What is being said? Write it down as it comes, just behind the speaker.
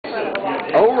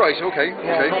Oh, right, okay,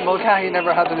 Yeah, okay. but Mulcahy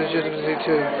never had the legitimacy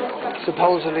to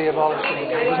supposedly abolish it.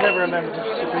 He was never a member of the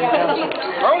Supreme Council.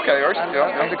 Oh, okay, right,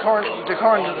 And the current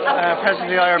president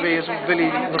of the IRB is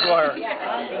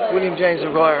William James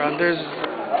Maguire, and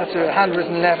that's a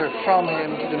handwritten letter from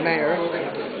him to the mayor.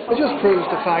 It just proves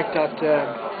the fact that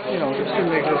they're still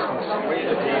in existence.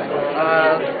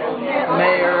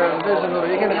 Mayor, and there's another.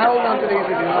 You can hold on to these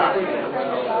if you like.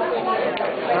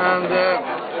 And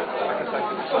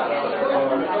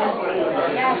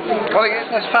well,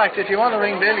 that's fact. If you want to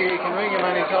ring Billy, you can ring him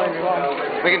anytime you want.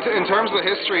 like in terms of the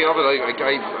history of it, I'm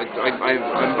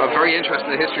very interested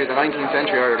in the history of the 19th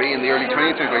century IRB in the early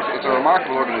 20th century. Like, it's a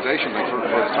remarkable organisation, like for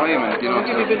its time, and I'll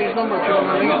give you Billy's number if you want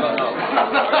to ring him.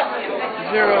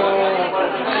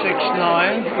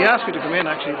 069. He asked me to come in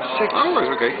actually.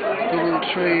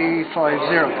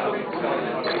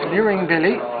 63350. You ring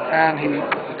Billy, and he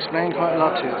explained quite a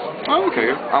lot to you. Oh, okay.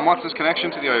 And what's his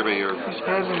connection to the IRB? Or He's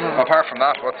president. apart from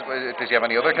that, does he have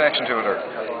any other connection to it? Or?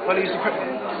 Well, he's the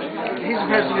president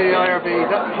of the IRB.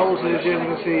 That holds the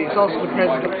legitimacy. He's also the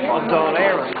president of Dáil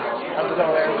Éireann and the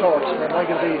Dáil Éireann courts. And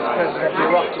Michael D is president of the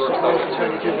Oireachtas of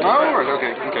 22. Oh, right.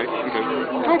 Okay.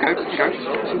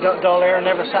 See, Dáil Éireann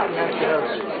never sat in Empty House.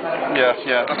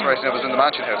 Yeah. That's right. It was in the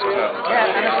Mansion House, wasn't it? Yeah,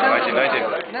 and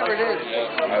 1990. Never did.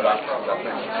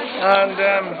 And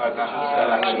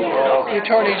the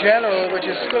Attorney General, which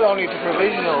is still only the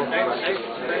provisional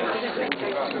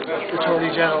Attorney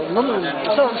General, none of them,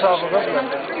 it's not a sovereign government,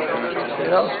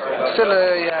 it's still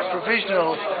a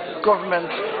provisional government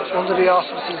under the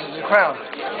auspices of the Crown,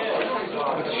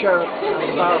 with the Sheriff and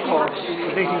the Bar Courts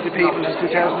meeting the people since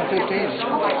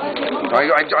 2015.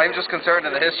 I'm just concerned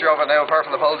in the history of it now, apart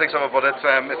from the politics of it, but it's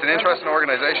an interesting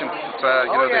organisation. It's,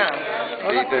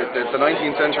 the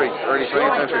 19th century, early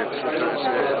 20th century.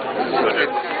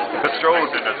 The Strolls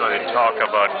in it, I talk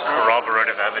about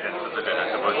corroborative evidence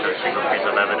as opposed to a single piece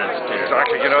of evidence.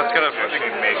 Exactly, it's kind of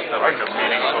makes it like a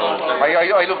meaningful.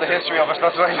 I love the history of it.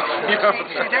 That's what I love.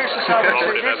 There's the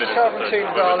sovereignty of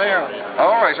Dáil Éireann.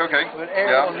 Oh, right, okay. With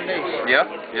air underneath. Yeah.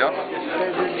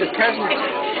 The present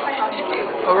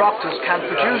Oireachtas can't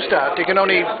produce that. They can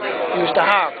only use the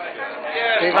harp.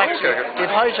 They've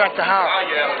hijacked the harp.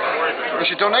 You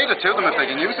should donate it to them if they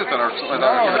can use it then, or something like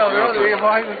that. No, you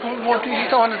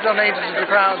don't want to donate it to the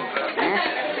Crown.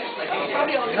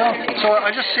 So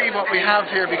I just see what we have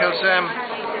here, because I'm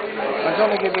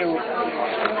going to give you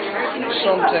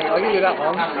something. I'll give you that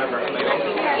one.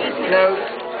 Now,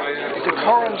 the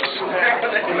current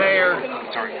mayor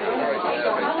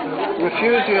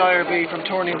refused the IRB from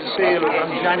turning the seal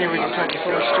on January the 21st,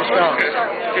 just gone.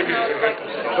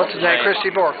 What's his name?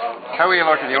 Christy Burke. How are you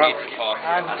looking? You well?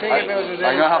 And the thing about it is,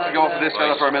 I'm going to have to go for this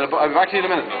fella for a minute, but I'll be back to you in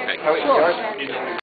a minute. Sure.